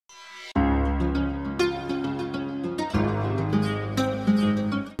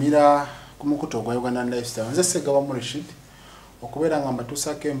Mira kumukuto gwa Uganda Lifestyle. Nze Segaba Murishid okubeera nga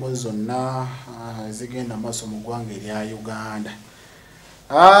mbatuusako emboozi zonna zigenda maaso mu ggwanga erya Uganda.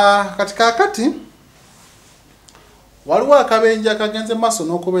 Kati kakati waliwo akabenje akagenze maaso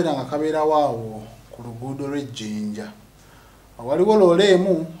n'okubeera nga kabeera waawo ku luguudo lw'Ejjinja. Waliwo loole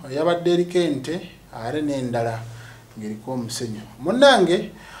emu eyabadde eriko ente ate n'endala ng'eriko omusenyu.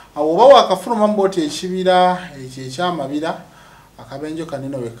 Munnange oba wakafuluma mu booti ekibira ekyo ekyamabira akabenje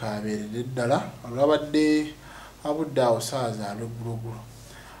kanene we kabeeredde ddala olwabadde abudde awo ssaawa za lwegguloggulo.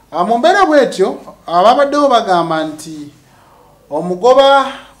 Mu mbeera bw'etyo ababaddewo bagamba nti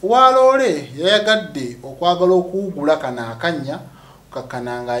omugoba wa loole yayagadde okwagala okuwugula kano akanya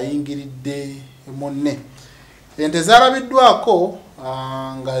kakkana ng'ayingiridde munne. Ente zaalabiddwako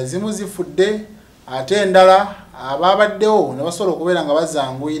nga ezimu zifudde ate endala ababaddewo ne basobola okubeera nga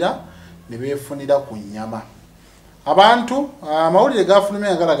bazanguyira ne beefunira ku nnyama. Abantu amawulire gafulumye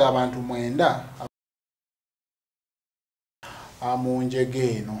nga galaga abantu 9 mu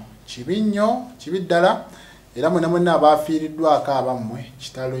njege eno. Kibi nnyo, kibi ddala, era mwenna abaafiiriddwako abammwe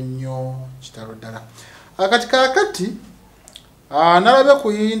kitalo nnyo, kitalo ddala. Kati kakati nalabe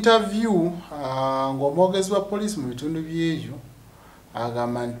ku interview ng'omwogezi wa poliisi mu bitundu by'ebyo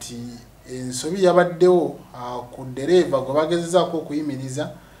agamba nti ensobi yabaddewo ku ddereeva gwe bagezezaako okuyimiriza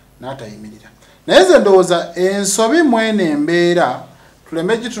n'atayimirira. Naye nze ndowooza ensobi mwene embeera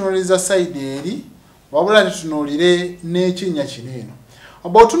tuleme gitunuuliza sayidi eri wabula tutunuulire n'ekinnya kino eno.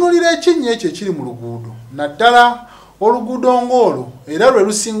 Bw'otunuulira ekinnya ekyo ekiri mu luguudo naddala oluguudo ng'olwo era lwe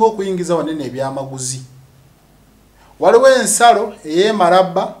lusinga okuyingiza wanene ebyamaguzi. Waliwo ensalo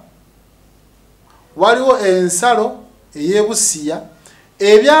ey'Emarabba, waliwo ensalo ey'Ebusiya,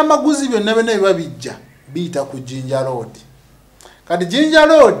 ebyamaguzi byonna byonna biba bijja biyita ku Jinja Road. Kati Jinja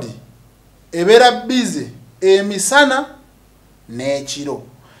Road ebeera bize emisana n'ekiro.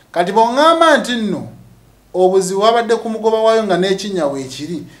 Kati bw'oŋŋamba nti nno obuzibu wabadde ku mugoba waayo nga n'ekinnya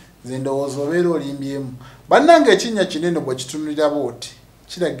weekiri, nze ndowooza obeera olimbyemu. Bannange ekinnya kinene bwe kitunulira booti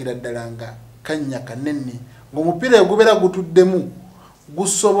kiragira ddala nga kannya kanene ng'omupiira gubeera gutuddemu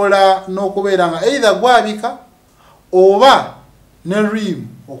gusobola n'okubeera nga either gwabika oba ne rim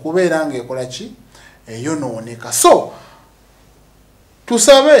okubeera ng'ekola ki eyonooneka. So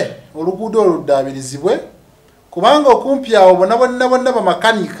tusabe oluguudo oluddaabirizibwe kubanga okumpi awo bonna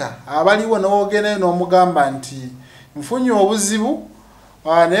bamakanika abaliwo n'ogendayo n'omugamba nti nfunye obuzibu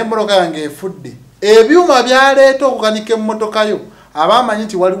naye emmotoka yange efudde. Ebyuma byaleeta okukanika emmotoka yo abamanyi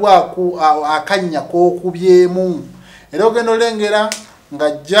nti waliwo akannya k'okubyemu. Era ogenda olengera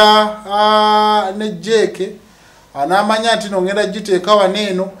ng'ajja ne jeeke n'amanya nti nongenda giteeka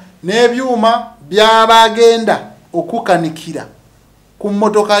waneeno n'ebyuma by'abagenda okukanikira ku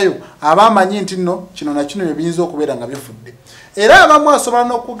mmotoka yo abamanyi nti nno kino na kino ebiyinza okubeera nga bifudde. Era abamu asobola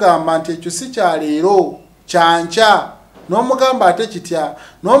n'okugamba nti ekyo si kya leero kyankya n'omugamba ate kitya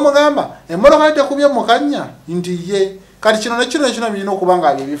n'omugamba emmotoka tekubye mu kannya nti ye kati kino ne kino birina okuba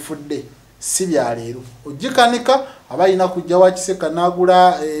nga bifudde si bya leero. Ogikanika aba alina kujja wakiseka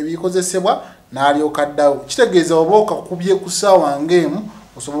n'agula ebikozesebwa n'alyoka addawo. Kitegeeza oba okakubye ku ssaawa ng'emu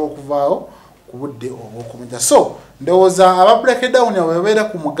osobola okuvaawo ku budde obw'okumenya. So ndowooza aba breakdown abo babeera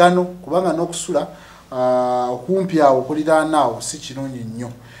ku mugano kubanga n'okusula okumpi awo okuliraana awo si kirungi nnyo.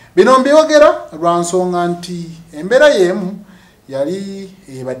 Bino mbyogera lwa nsonga nti embeera y'emu yali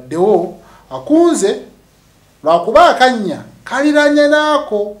ebaddewo akunze lwakuba akannya kaliraanye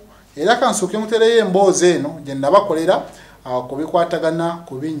naako era kansooke mutereyo emboozi eno gye nabakolera ku bikwatagana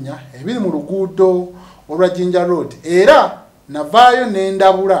ku binnya ebiri mu luguudo olwa Jinja Road. Era navaayo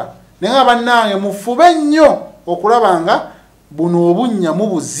n'endabula naye nga bannange mufube nnyo okulaba nga buno obunnya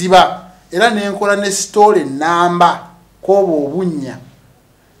mubuziba era n'enkola ne sitoole ennamba kw'obwo obunnya.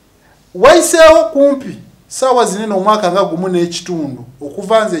 Wayiseewo kumpi ssaawa zinene omwaka nga gumu n'ekitundu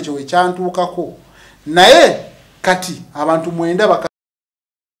okuva nze ekyo ekyantuukako, naye kati abantu 9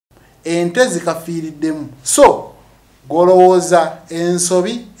 ente zikafiiriddemu. So golowooza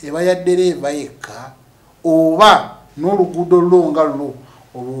ensobi eba ya ddereeva yekka oba n'oluguudo lulonga lulo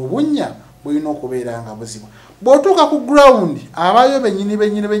olwo obunnya bulina okubeera nga buzibu. Bw'otuuka ku ground abayo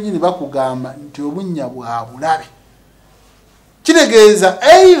bennyini bakugamba nti obunnya bwa bulabe. Kitegeeza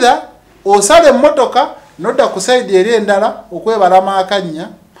either osala emmotoka n'odda ku sayidi eri endala okwebalama akannya,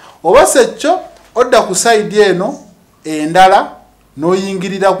 oba sekyo odda ku sayidi eno endala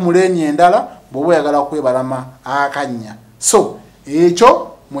n'oyingirira ku muleeni endala bw'oba oyagala kwebalama akannya. So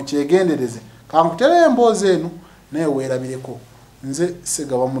ekyo mukyegendereze. Kankutereyo emboozi eno naye weerabireko. Nze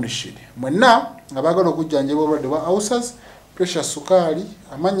Segaba Murishid. Mwenna nga baagala okujjanjaba obulwadde bwa ulcers, pressure, sukaali,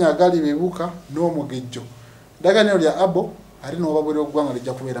 amannya agali bebuuka n'omugejjo. Ddagala lya abo ate n'obabwera oggwanga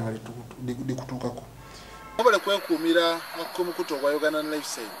lijja kubeera nga likutuukako. Mubale kwekuumira ku mukutu ogwa Uganda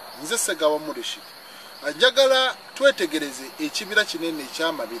Lifestyle. Nze Ssegaba Mudishik. Njagala twetegereze ekibira kinene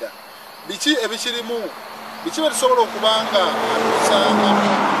eky'amabira. Biki ebikirimu, biki bitusobola okubanga tusanga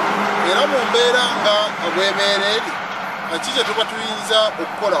era mu mbeera nga bwebeereeri kiki tuba tuyinza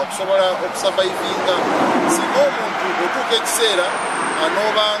okukola okusobola okusavaivinga singa omuntu otuuka ekiseera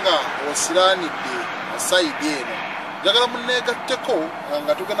anoobanga osiraanidde sayidi eno. Njagala munneegatteko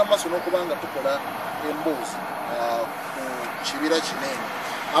nga tugenda maaso n'okubanga tukola emboozi ku kibira kinene.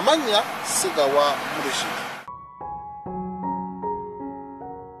 Amannya Ssegaba Mudishik.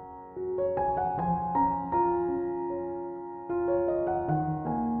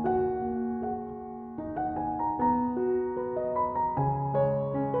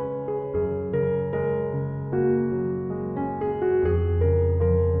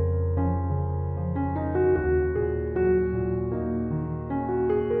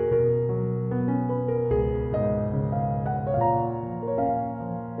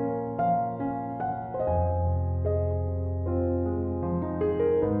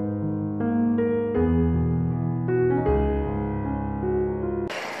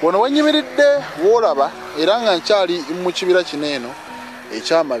 Wano wenyimiridde w'olaba era nga nkyali mu kibira kino eno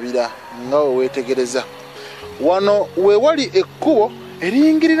eky'amabira nga we weetegereza. Wano we wali ekkubo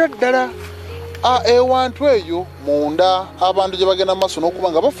eriyingirira ddala ewantu eyo munda abantu gye bagenda maaso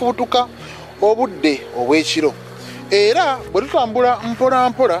n'okuba nga bafubutuka obudde obw'ekiro. Era bwe tutambula mpola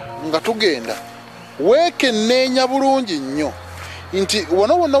mpola nga tugenda weekenneenya bulungi nnyo nti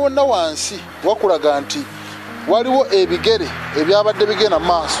wano wonna wonna wansi wakulaga nti waliwo ebigere ebyabadde bigenda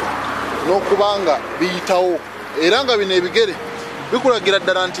maaso n'okubanga biyitawo, era nga bino ebigere bikulagira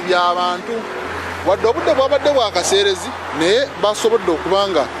ddala nti by'abantu wadde obudde bwabadde bwakaseerezi naye basobodde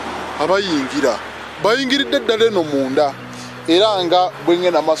okubanga bayingiridde ddala eno munda. Era nga bwe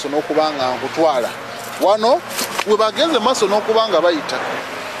ngenda maaso n'okubanga nkutwala wano we bageze maaso n'okubanga bayita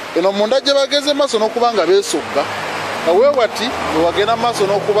eno munda gye bageze maaso n'okubanga beesogga nga weewati we wagenda maaso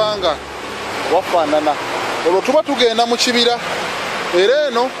n'okubanga wafaanana. Olwo tuba tugenda mu kibira era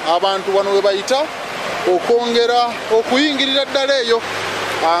eno abantu wano we bayita okwongera okuyingirira ddala eyo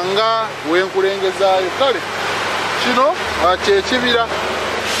nga wenkulengezaayo. Kale kino kyekibira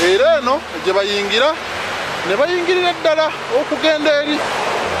era eno gye bayingira ne bayingirira ddala okugenda eri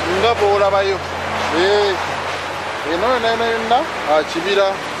nga boolabayo. Eno yonna kibira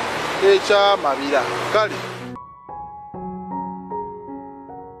eky'amabira. Kale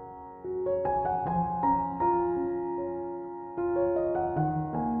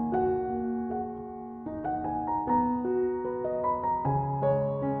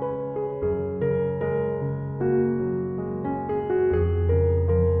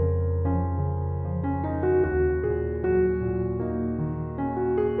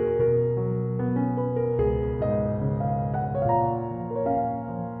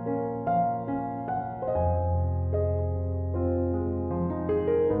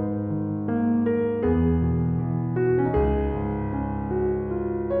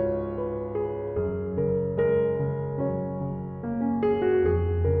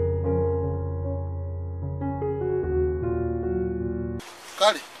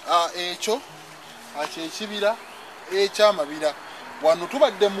ekyo kyekibira eky'amabira. Wano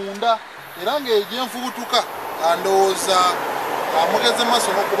tubadde munda era ng'egyenfubutuka ndowooza mugeze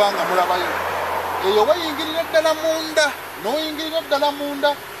maaso n'okubanga mulabayo. Eyo wayingirira ddala munda n'oyingirira ddala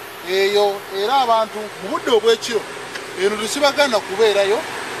munda eyo, era abantu mu budde obw'ekiro eno tekibagana kubeerayo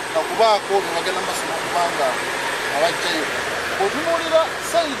na kubaako bye bagenda maaso n'okubanga abajjayo. Bw'otunuulira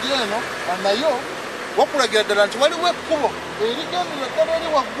sayidi eno nayo wakulagira ddala nti waliwo ekkubo erigendera ddala eri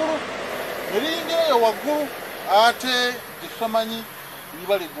waggulu eriyingira eyo waggulu ate tetutamanyi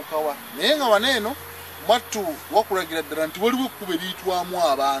liba liggukawa, naye nga wano eno mwattu wakulagira ddala nti waliwo ekkubo eriyitwamu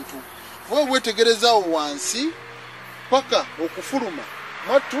abantu. Bwe bwetegerezaawo wansi paka okufuluma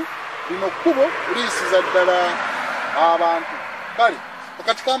mwattu lino kkubo liyisiza ddala abantu. Kale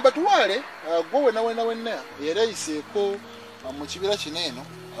kati kambatuwaale gwe wenna yarayiseeko mu kibira kino eno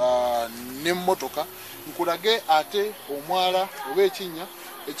n'emmotoka nkulage ate omwala oba ekinnya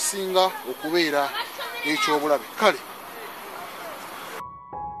ekisinga okubeera eky'obulabe. Kale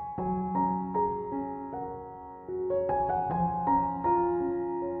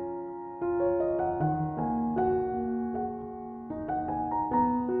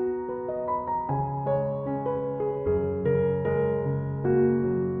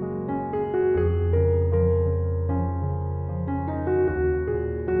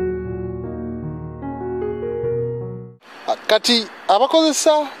kati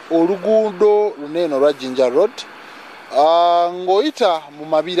abakozesa oluguudo luneeno lwa Jinja Road ng'oyita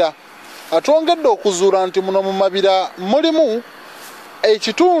mumabira. Atwongedde okuzuula nti muno mumabira mulimu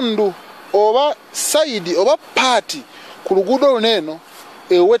ekitundu oba sayidi oba paati ku luguudo luno eno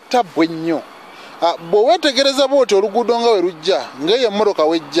ewetta bwe nnyo. Bwe weetegereza bw'oti oluguudo nga we lujja ng'eyo emmotoka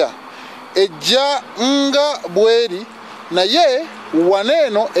wejja ejja nga bweri, naye wano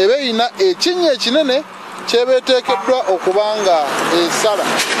eno eba erina ekinnya ekinene kyeba eteekeddwa okuba nga esala.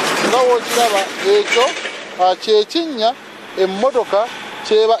 Nga wookiraba ekyo kyekinnya emmotoka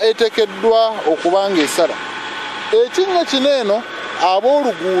kyeba eteekeddwa okuba nga esala. Ekinnya kino eno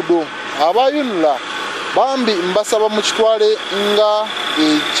ab'oluguudo abayunula bambi mbasaba mukitwale nga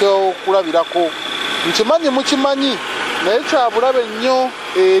ekyokulabirako. Nkimanyi mukimanyi naye kyabulabe nnyo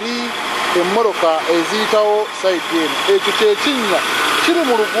eri emmotoka eziyitawo sayidi eno. Ekyo kyekinnya kiri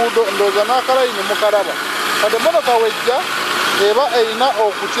mu luguudo, ndowooza n'akalayini mukalaba. Kati emmotoka wejja eba erina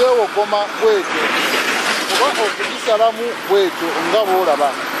okukyewogoma bwetyo oba okugisalamu bwetyo nga bw'olaba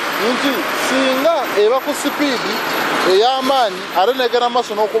nti singa eba ku sipiidi ey'amaanyi ate negenda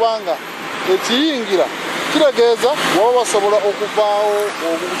maaso n'okubanga ekiyingira kitegeeza waba basobola okuvaawo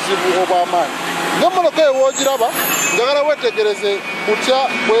obuzibu obw'amaanyi. Ng'emmotoka ewoogiraba njagala weetegereze kutya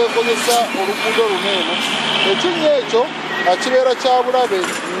bwekozesa oluguudo luno eno. Ekinnya ekyo kibeera kya bulabe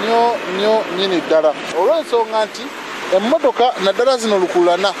nnyo nnyo nnyini ddala, olw'ensonga nti emmotoka naddala zino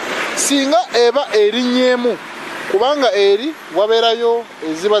lukululana singa eba erinnyeemu, kubanga eri wabeerayo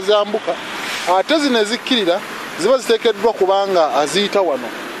eziba zambuka ate zino ezikkirira ziba ziteekeddwa kubanga aziyita wano.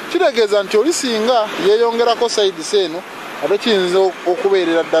 Kitegeeza nti oli singa yeeyongerako sayidi seeno ate kiyinza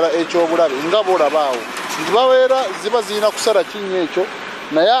okubeerera ddala ekyobulabe nga bw'olabaawo nti babeera ziba zirina kusala kinnya ekyo,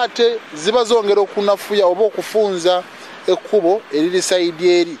 naye ate ziba zongera okunafuya oba okufunza ekkubo eriri sayidi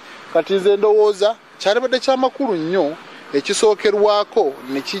eri. Kati nze ndowooza kyalibadde kyamakulu nnyo ekisookerwako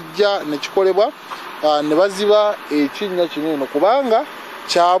ne kijja ne kikolebwa ne baziba ekinnya kino eno, kubanga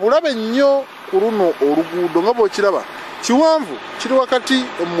kyabulabe nnyo ku luno oluguudo. Nga bw'okiraba kiwanvu, kiri wakati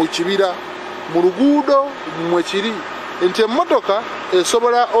mu kibira, mu luguudo mwe kiri, nti emmotoka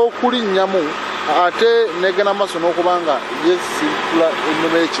esobola okulinnyamu ate negenda maaso n'okubanga yesitula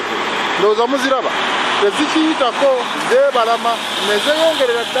ennyuma y'ekifo. Ndowooza muziraba tezikiyitako zeebalama ne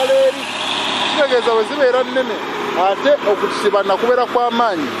zeeyongerera ddala eri. Kitegeeza bwe zibeera nnene ate okukisiba nakubeera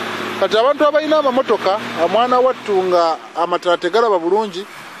kw'amaanyi. Kati abantu abalina amamotoka mwana wattu nga amatala tegalaba bulungi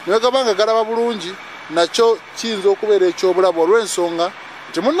ne gabanga galaba bulungi, nakyo kiyinza okubeera ekyobulabe olw'ensonga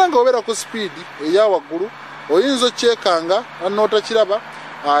nti munnange obeera ku sipiidi eya waggulu oyinza okyekanga n'otakiraba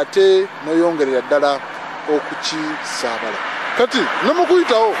ate n'oyongerera ddala okukisaabala. Kati ne mu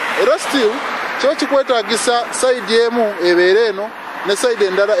kuyitawo era still kiba kikwetaagisa sayidi emu ebeera eno ne sayidi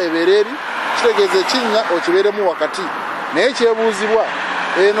endala ebeera eri. Kitegeeza ekinnya okibeeremu wakati, naye kyebuuzibwa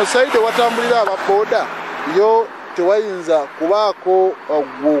eno sayidi watambulira ababooda yo tewayinza kubaako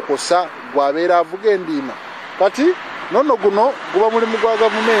gwokosa gwabeera avuga endiima. Kati nono guno guba mulimu gwa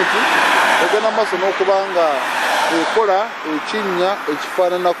gavumenti egenda maaso n'okuba nga ekola ekinnya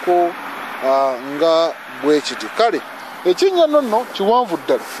ekifaananako nga bwe kiti. Kale ekinnya nonno kiwanvu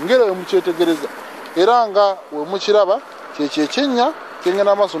ddala ngera we mukyetegereza era nga we mukiraba kyekyo ekinnya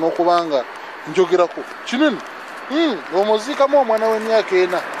kyengenda maaso n'okuba nga njogerako kinene. Omuziikamu omwana w'emyaka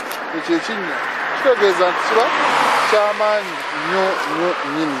 4 ekyo ekinnya kitegeeza nti kiba kyamaanyi nnyo nnyo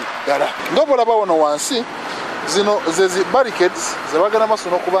nnyini ddala. Nga bw'olaba wano wansi zino ze barricades ze bagenda maaso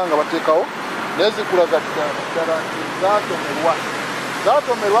n'okuba nga bateekawo naye zikulaga ddala nti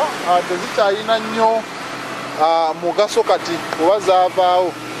zaatomerwa tezikyayina nnyo mugaso kati oba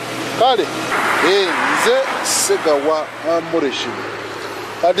zaavaawo. Kale nze Segawa Mureshibu.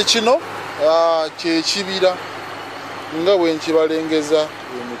 Kati kino kyekibira nga bwe nkibalengeza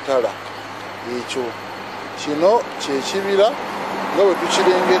emitala ekyo. Kino kyekibira nga bwe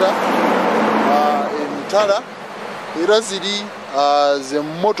tukirengera emitala era ziri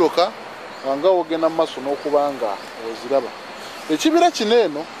z'emmotoka nga wogenda mu maaso n'okuba nga oziraba. Ekibira kino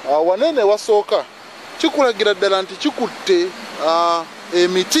eno wanene wasooka kikulagira ddala nti kikutte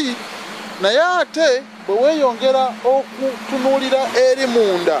emiti, naye ate bwe weeyongera okutunuulira eri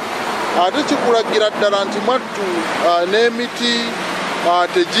munda ate kikulagira ddala nti mwattu n'emiti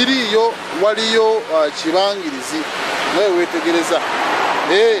tegiriiyo, waliyo kibangirizi. Naye weetegereza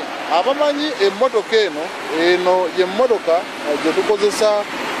abamanyi emmotoka eno y'emmotoka gye tukozesa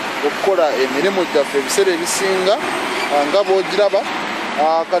okukola emirimu gyaffe ebiseera ebisinga nga bw'ogiraba.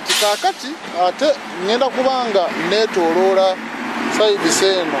 Kati kaakati ate ngenda kubanga neetooloola sayidi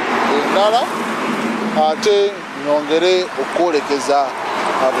seeno endala ate nyongere okwolekeza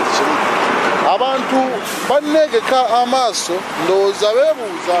buli kimu. abantu banegeka amaaso ndowooza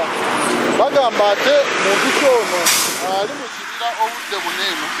beebuuza bagamba ate muntu kyono ali mu kibira obudde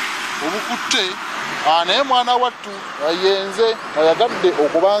buneeno obukutte naye mwana wattu yenze ayagadde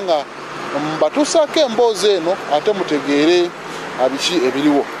okubanga mbatuusako emboozi eno ate mutegeere biki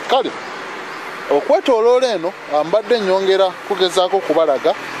ebiriwo. Kale okwetooloola eno mbadde nnyongera kugezaako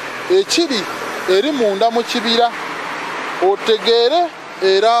kubalaga ekiri eri munda mu kibira otegeere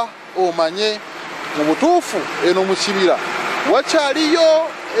era omanye mu butuufu eno mu kibira wakyaliyo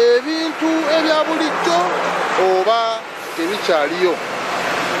ebintu ebya bulijjo oba tebikyaliyo.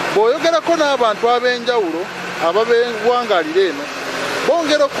 Bw'oyogerako n'abantu ab'enjawulo ababewangalira eno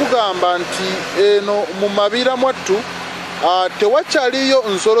bongera okugamba nti eno mu mabira mwattu tewakyaliyo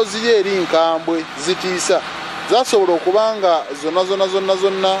nsolo ziri eri nkambwe zitiisa zasobola okubanga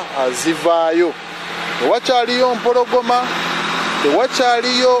zonna zivaayo. Tewakyaliyo mpologoma,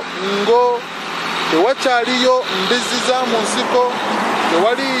 tewakyaliyo ngo, tewakyaliyo mbizi za mu nsiko,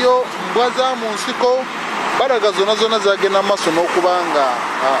 tewaliyo mbwa za mu nsiko. Balaga zonna zagenda maaso n'okubanga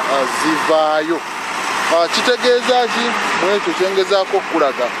zivaayo. Kitegeeza ki mu ekyo kyengezaako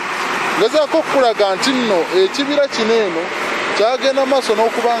okulaga? Ngezaako okulaga nti nno ekibira kino eno kyagenda maaso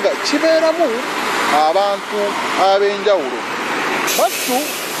n'okubanga kibeeramu abantu ab'enjawulo. Mwattu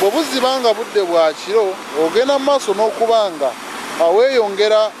bwe buzibanga budde bwa kiro ogenda maaso n'okubanga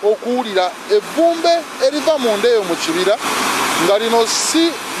weeyongera okuwulira evvumbe eriva munda eyo mu kibira nga lino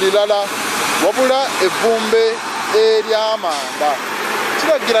si lirala wabula evvumbe ery'amanda.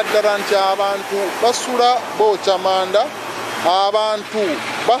 Kiragira ddala nti abantu basula bookya manda, abantu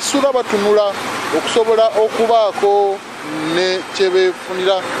basula batunula okusobola okubaako ne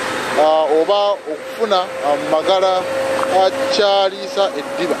kyebeefunira oba okufuna magala akyaliisa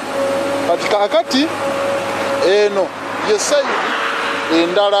eddiba. Kati kaakati eno ye sayidi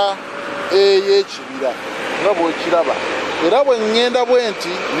endala ey'ekibira nga bw'okiraba. Era bwe ŋŋenda bwe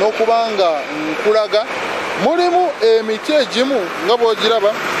nti n'okubanga nkulaga mulimu emiti egimu nga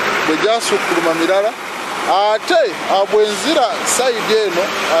bw'ogiraba bwe gyasukkuluma mirala. Ate bwe nzira sayidi eno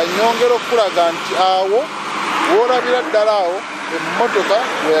anyongera okulaga nti awo w'olabira ddala awo emmotoka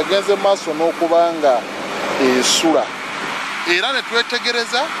bwe yagenze maaso n'okubanga esula. Era ne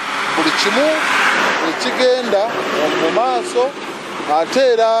twetegereza buli kimu ekigenda mu maaso ate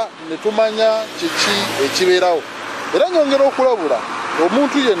era ne tumanya kiki ekibeerawo. Era nyongera okulabula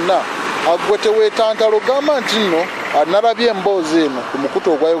omuntu yenna agwe teweetantalo gamba nti nno nalabye emboozi eno ku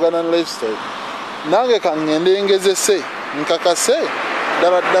mukutu ogwa Uganda Lifestyle nange kaŋŋende ngezese nkakase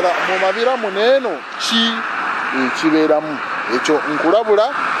ddala mu mabira muneeno ki ekibeeramu. Ekyo nkulabula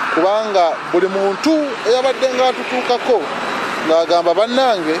kubanga buli muntu eyabadde ng'atutuukako ng'agamba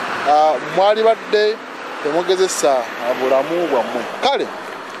bannange mwali badde temugezesa bulamu bwammwe. Kale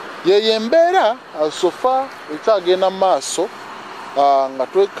yeyo embeera sofa ekyagenda mu maaso nga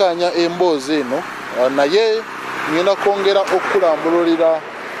twekkaanya emboozi eno naye ngenda kwongera okukulambululira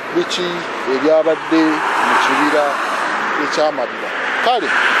biki ebyabadde mu kibira eky'amabira. Kale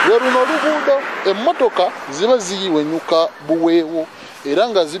lwe luno oluguudo emmotoka ziba ziyiwenyuka buweewo era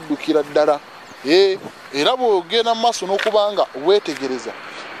nga ziddukira ddala. Era bw'ogenda mu maaso n'okubanga weetegereza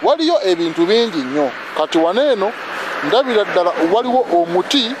waliyo ebintu bingi nnyo. Kati wano eno ndabira ddala waliwo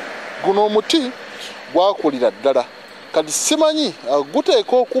omuti, guno omuti gwakulira ddala. Kati simanyi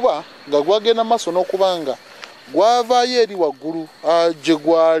guteeka okuba nga gwagenda maaso n'okubanga gwavaayo eri waggulu gye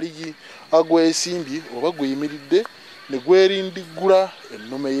gwali gwesimbye oba guyimiridde ne gwerindiggula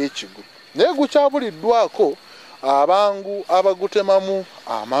ennume y'ekigulu. Naye gukyabuliddwako abangu abagutemamu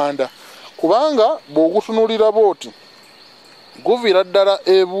amanda kubanga bw'ogutunuulira bw'oti guviira ddala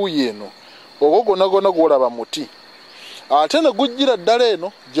ebuuyi eno ogwo gwonna gw'olaba muti. Ate ne gujjira ddala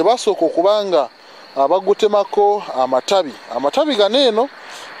eno gye basooka okubanga abagutemako amatabi. Amatabi gano eno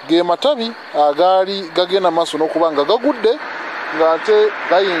ge matabi agaali gagenda maaso n'okubanga gagudde ng'ate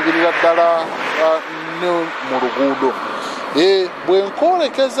gayingirira ddala ne mu luguudo. Bwe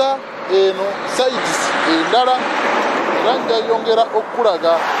nkwolekeza eno sayidi endala era njayongera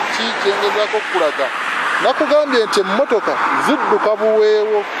okulaga ki kyengezaako okulaga. Nakugambye nti emmotoka zidduka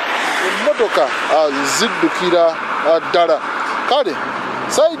buweewo, emmotoka ziddukira ddala. Kale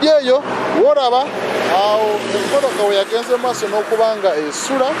sayidi eyo w'olaba awo emmotoka we yagenze maaso n'okubanga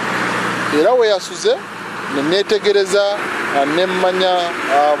esula era we yasuze ne neetegereza ne mmanya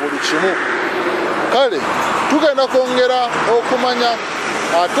buli kimu. Kale tugenda kwongera okumanya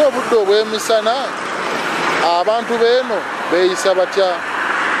ate obudde obw'emisana abantu beeno beeyisa batya,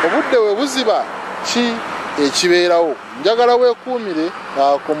 obudde we buziba ki ekibeerawo. Njagala weekuumire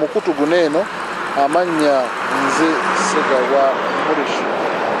ku mukutu guno eno. Amannya nze Segawa Mulishi.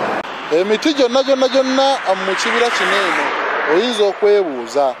 emiti gyonna mu kibira kino eno oyinza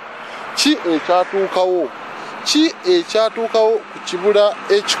okwebuuza ki ekyatuukawo ku kibula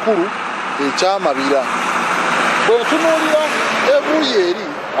ekikulu ekyamabira. Bwe ntunuulira ebuuyi eri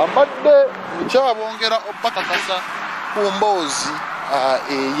ambadde nkyabongera obbakakasa ku mboozi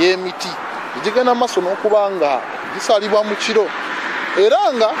ey'emiti egigenda maaso n'okuba nga gisalibwa mu kiro, era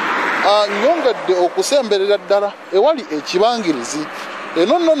nga nnyongedde okusemberera ddala ewali ekibangirizi.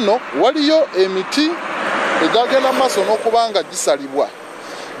 Eno nno waliyo emiti egyagenda maaso n'okuba nga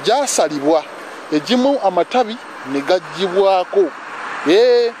gyasalibwa egimu amatabi ne gaggyibwako.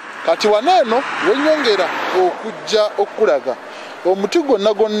 Kati wano eno wennyongera okujja okulaga omuti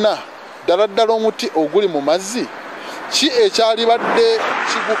gwonna ddala omuti oguli mu mazzi, ki ekyalibadde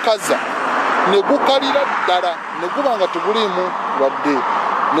kigukaza ne gukalira ddala ne guba nga teguliimu wadde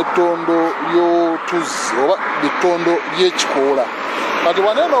n'ettondo ly'otuzzi oba ettondo ly'ekikoola. Kati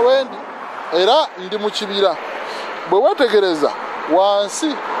wano eno wendi era ndi mu kibira, bwe weetegereza wansi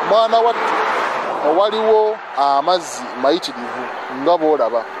mwana wattu waliwo amazzi mayitirivu nga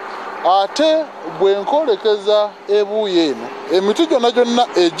bw'olaba. Ate bwe nkoolekeza ebuuyi eno emiti gyonna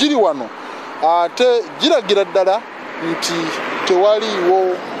egiri wano ate giragira ddala nti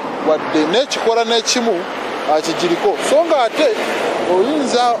tewaliiwo wadde n'ekikola n'ekimu kigiriko, so nga ate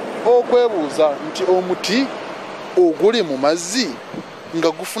oyinza okwebuuza nti omuti oguli mu mazzi nga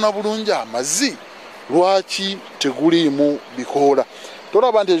gufuna bulungi amazzi, lwaki teguliimu bikoola?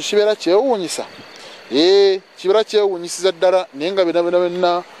 Tolaba nti ekyo kibeera kyewuunyisa? Kibeera kyewuunyisiza ddala, naye nga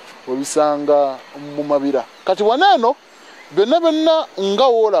byonna obisanga mu mabira. Kati wano eno byonna nga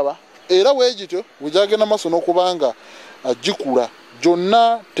woolaba era weegityo bwegyagenda maaso n'okuba nga gikula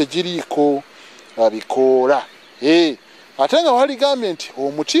gyonna tegiriiko bikoola. Ate nga waligambye nti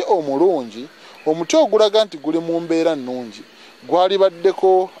omuti omulungi, omuti ogulaga nti guli mu mbeera nnungi,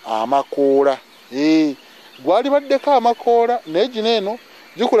 gwalibaddeko amakoola. Gwalibaddeko amakoola, naye gino eno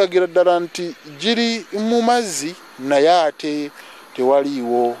gikulagira ddala nti giri mu mazzi naye ate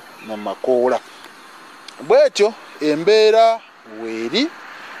tewaliiwo n'amakoola. Bwetyo embeera weeri,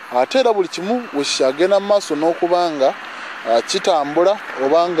 ate era buli kimu we kyagenda mu maaso n'okuba nga kitambula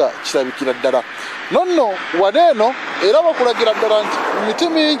oba nga kirabikira ddala. Nonno wano eno era bakulagira ddala nti emiti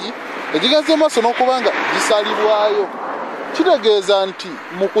mingi egigenze maaso n'okuba nga gisalibwayo, kitegeeza nti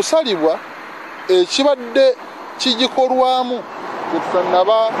mu kusalibwa ekibadde kigikolwamu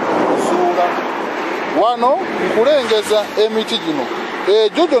tetutannaba kuzuula. Wano nkulengeza emiti gino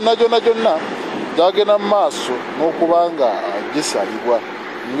egyo gyonna gyagenda mu maaso n'okuba nga gisalibwa,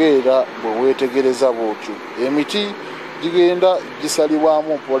 ng'era bwe weetegereza bw'otyo emiti gigenda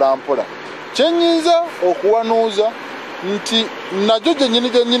gisalibwamu mpola. Kyennyinza okuwanuuza nti nagyo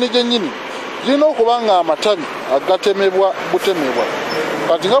gyennyini girina okuba nga amatabi agatemebwa butemebwa.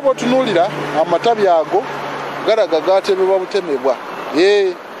 Kati nga bw'otunuulira amatabi ago galaga gatemebwa butemebwa.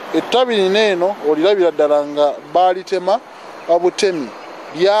 Ettabi lino eno olirabira ddala nga baalitema butemi,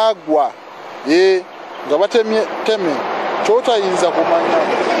 lyagwa nga batemye teme, kyotayinza kumanya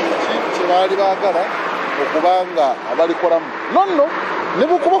kye baali baagala okuba nga abalikolamu. Nonno ne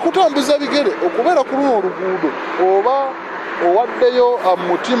bukuba kutambuza bigere okubeera ku luno oluguudo oba owaddeyo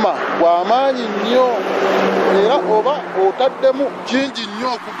mutima gw'amaanyi nnyo era oba otaddemu kingi nnyo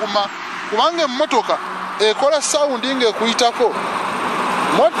okuguma, kubanga emmotoka ekola sawundi ng'ekuyitako,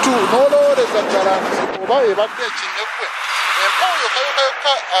 mwattu n'olowooleza ddala nti oba ebadde ekinnekwe empawo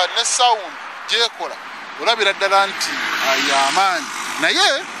yokka ne sawundi gyekola, olabira ddala nti y'amaanyi. Naye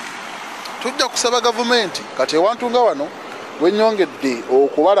tujja kusaba gavumenti kati ewantu nga wano wennyongedde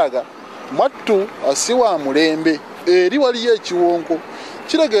okubalaga, mwattu si wa mulembe, eri waliyo ekiwonko,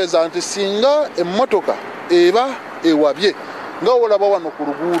 kitegeeza nti singa emmotoka eba ewabye nga olaba wano ku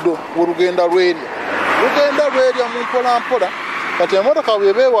luguudo olugenda lwerya mu mpolampola, kati emmotoka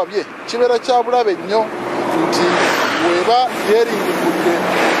bw'eba ewabye kibeera kya bulabe nnyo nti bw'eba yeeringikudde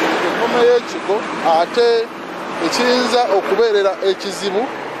ennume y'ekiko, ate ekiyinza okubeerera ekizibu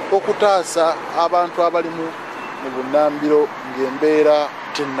okutaasa abantu abalimu mu bunnambiro ng'embeera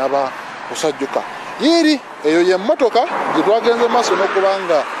tennaba kusajjuka. Iri eyo y'emmotoka gye twagenze maaso n'okuba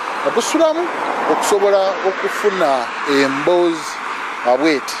nga tusulamu okusobola okufuna emboozi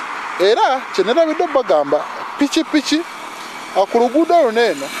bweti. Era kyenerabidde bagamba pikipiki ku luguudo luno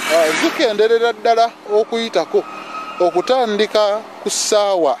eno zikenderera ddala okuyitako okutandika ku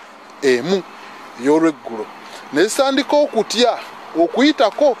ssaawa emu ey'olweggulo ne zitandika okutya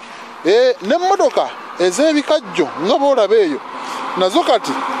okuyitako. N'emmotoka ez'ebikajjo nga boolaba eyo nazo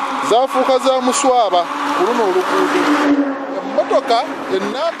kati zaafuuka za muswaba ku luno oluguudo. Emmotoka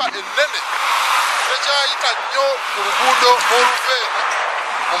ennamba ennene tekyayita nnyo ku luguudo oluva eno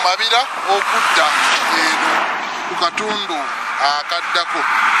mumabira okudda eno ku katundu akaddako.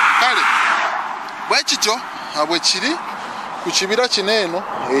 Kale bwe kityo bwe kiri ku kibira kino eno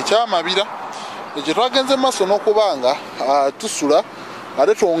ekyamabira ekyo twagenze maaso n'okubanga tusula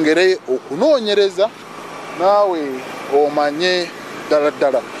ate twongere okunoonyereza naawe omanye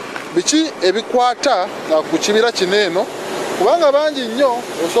ddala biki ebikwata ku kibira kino eno, kubanga bangi nnyo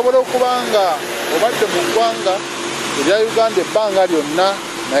osobola okubanga obadde mu ggwanga erya Uganda ebbanga lyonna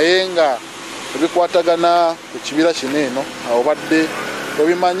naye nga ebikwatagana ku kibira kino eno obadde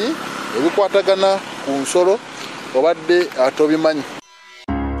tobimanyi, ebikwatagana ku nsolo obadde tobimanyi.